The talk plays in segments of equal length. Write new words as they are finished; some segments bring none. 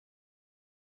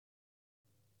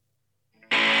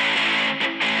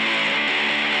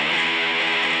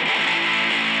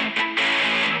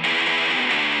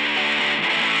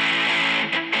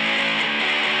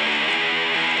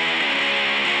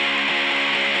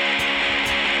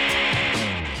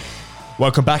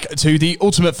Welcome back to the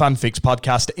Ultimate Fan Fix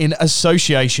podcast in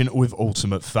association with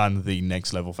Ultimate Fan, the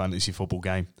next level fantasy football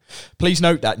game. Please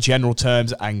note that general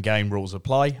terms and game rules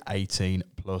apply, 18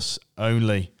 plus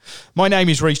only. My name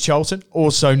is Reece Charlton,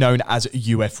 also known as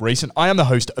UF Reece, and I am the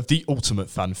host of the Ultimate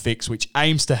Fan Fix, which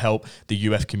aims to help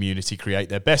the UF community create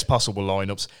their best possible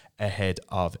lineups ahead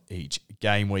of each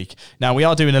game week. Now, we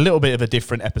are doing a little bit of a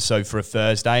different episode for a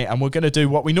Thursday, and we're going to do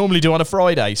what we normally do on a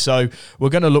Friday. So we're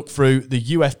going to look through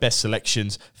the UF best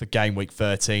selections for game week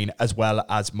 13, as well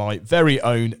as my very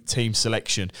own team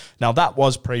selection. Now, that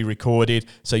was pre-recorded,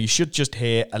 so you should just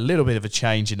hear a little bit of a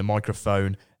change in the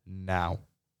microphone now.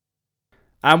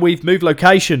 And we've moved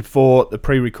location for the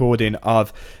pre-recording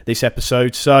of this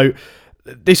episode. So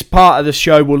this part of the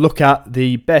show will look at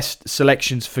the best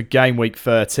selections for game week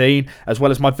 13, as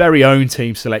well as my very own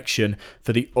team selection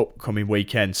for the upcoming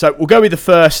weekend. So we'll go with the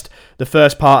first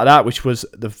part of that, which was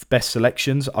the best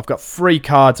selections. I've got 3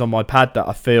 cards on my pad that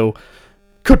I feel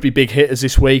could be big hitters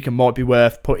this week and might be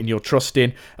worth putting your trust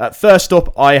in. First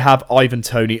up, I have Ivan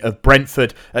Toney of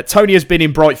Brentford. Toney has been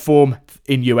in bright form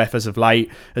in UF as of late,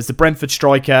 as the Brentford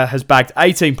striker has bagged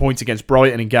 18 points against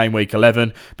Brighton in game week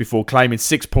 11 before claiming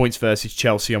 6 points versus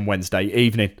Chelsea on Wednesday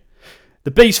evening.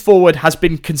 The Beast forward has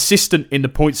been consistent in the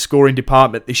point scoring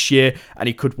department this year, and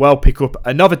he could well pick up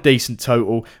another decent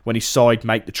total when his side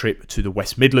make the trip to the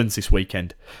West Midlands this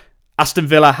weekend. Aston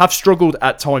Villa have struggled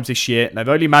at times this year, and they've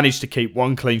only managed to keep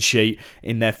 1 clean sheet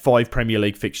in their 5 Premier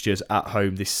League fixtures at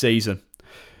home this season.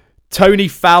 Toney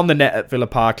found the net at Villa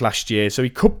Park last year, so he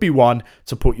could be one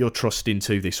to put your trust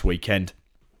into this weekend.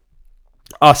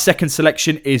 Our second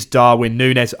selection is Darwin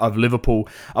Núñez of Liverpool,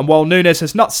 and while Núñez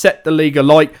has not set the league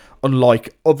alight,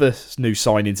 unlike other new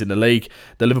signings in the league,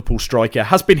 the Liverpool striker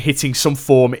has been hitting some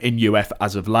form in UF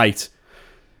as of late.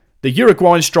 The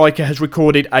Uruguayan striker has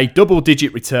recorded a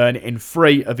double-digit return in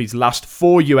 3 of his last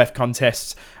 4 UF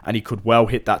contests, and he could well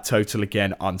hit that total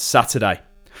again on Saturday.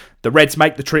 The Reds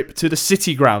make the trip to the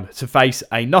City Ground to face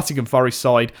a Nottingham Forest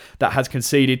side that has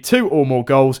conceded 2 or more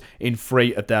goals in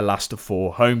 3 of their last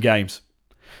 4 home games.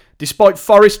 Despite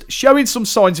Forest showing some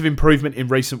signs of improvement in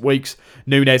recent weeks,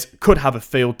 Núñez could have a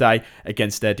field day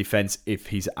against their defence if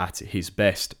he's at his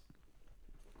best.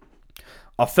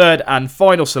 Our third and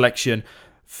final selection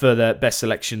for the best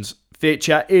selections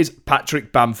feature is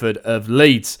Patrick Bamford of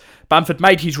Leeds. Bamford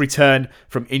made his return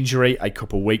from injury a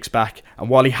couple weeks back, and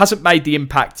while he hasn't made the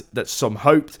impact that some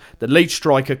hoped, the Leeds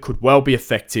striker could well be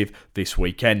effective this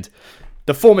weekend.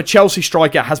 The former Chelsea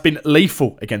striker has been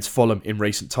lethal against Fulham in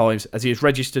recent times, as he has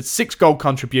registered 6 goal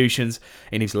contributions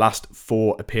in his last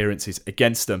 4 appearances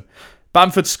against them.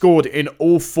 Bamford scored in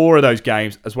all 4 of those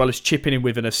games, as well as chipping in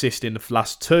with an assist in the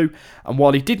last 2. And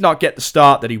while he did not get the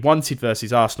start that he wanted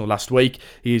versus Arsenal last week,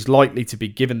 he is likely to be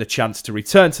given the chance to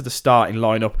return to the starting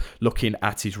lineup, looking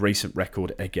at his recent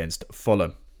record against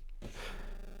Fulham.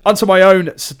 Onto my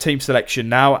own team selection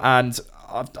now, and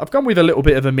I've gone with a little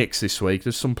bit of a mix this week.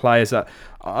 There's some players that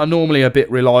are normally a bit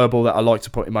reliable that I like to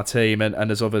put in my team, and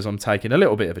there's others I'm taking a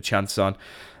little bit of a chance on.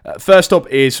 First up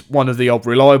is one of the odd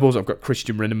reliables. I've got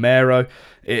Christian Romero.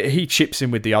 He chips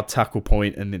in with the odd tackle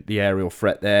point and the aerial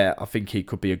threat there. I think he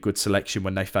could be a good selection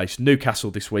when they face Newcastle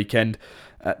this weekend.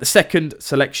 The second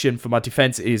selection for my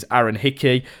defence is Aaron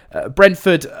Hickey.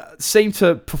 Brentford seem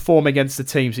to perform against the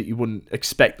teams that you wouldn't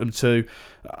expect them to.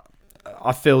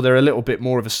 I feel they're a little bit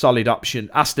more of a solid option.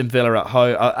 Aston Villa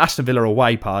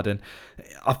away.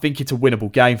 I think it's a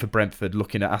winnable game for Brentford.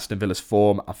 Looking at Aston Villa's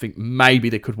form, I think maybe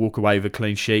they could walk away with a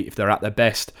clean sheet if they're at their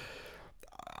best.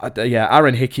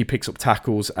 Aaron Hickey picks up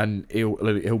tackles, and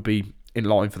he'll be in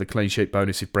line for the clean sheet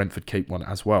bonus if Brentford keep one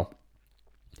as well.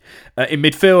 In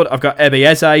midfield, I've got Ebe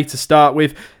Eze to start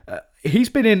with. He's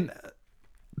been in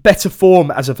better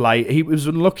form as of late. He was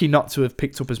unlucky not to have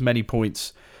picked up as many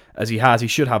points as he has. He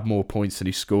should have more points than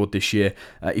he scored this year.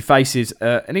 He faces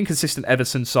an inconsistent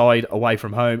Everton side away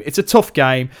from home. It's a tough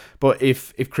game, but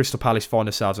if Crystal Palace find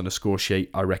themselves on a score sheet,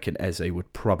 I reckon Eze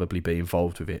would probably be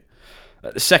involved with it.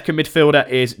 The second midfielder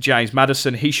is James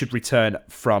Maddison. He should return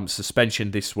from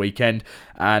suspension this weekend,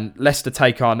 and Leicester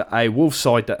take on a Wolves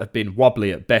side that have been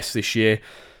wobbly at best this year.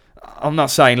 I'm not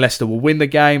saying Leicester will win the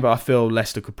game, but I feel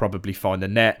Leicester could probably find the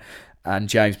net, and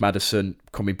James Maddison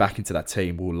coming back into that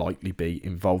team will likely be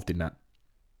involved in that.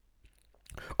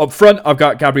 Up front, I've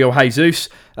got Gabriel Jesus.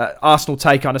 Arsenal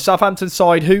take on a Southampton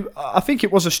side who I think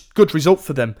it was a good result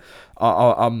for them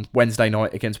on Wednesday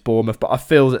night against Bournemouth, but I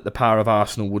feel that the power of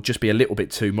Arsenal will just be a little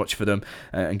bit too much for them,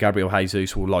 and Gabriel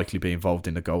Jesus will likely be involved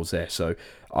in the goals there. So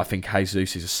I think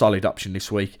Jesus is a solid option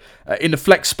this week. In the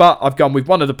flex spot, I've gone with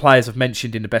one of the players I've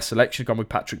mentioned in the best selection. I've gone with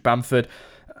Patrick Bamford.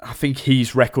 I think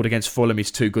his record against Fulham is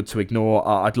too good to ignore.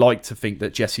 I'd like to think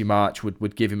that Jesse March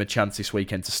would give him a chance this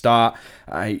weekend to start.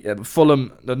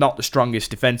 Fulham, they're not the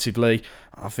strongest defensively.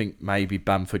 I think maybe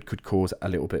Bamford could cause a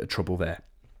little bit of trouble there.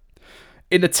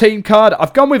 In the team card,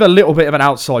 I've gone with a little bit of an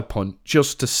outside punt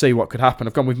just to see what could happen.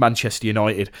 I've gone with Manchester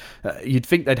United. You'd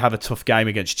think they'd have a tough game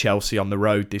against Chelsea on the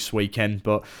road this weekend,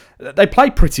 but they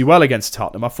played pretty well against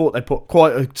Tottenham. I thought they put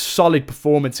quite a solid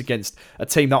performance against a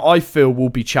team that I feel will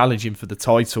be challenging for the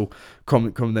title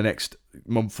come the next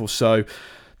month or so.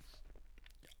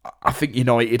 I think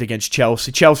United against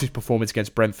Chelsea. Chelsea's performance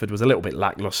against Brentford was a little bit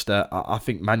lacklustre. I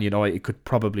think Man United could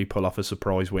probably pull off a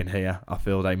surprise win here. I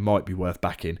feel they might be worth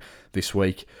backing this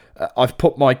week. I've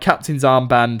put my captain's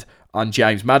armband on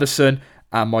James Maddison,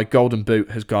 and my golden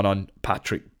boot has gone on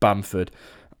Patrick Bamford.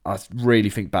 I really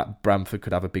think Bamford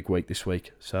could have a big week this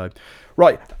week. So,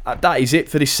 right, that is it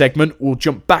for this segment. We'll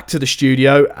jump back to the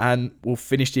studio and we'll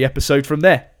finish the episode from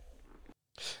there.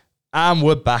 And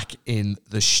we're back in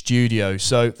the studio.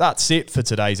 So that's it for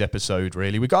today's episode,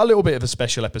 really. We've got a little bit of a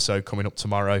special episode coming up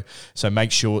tomorrow, so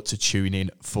make sure to tune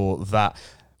in for that.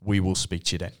 We will speak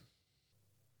to you then.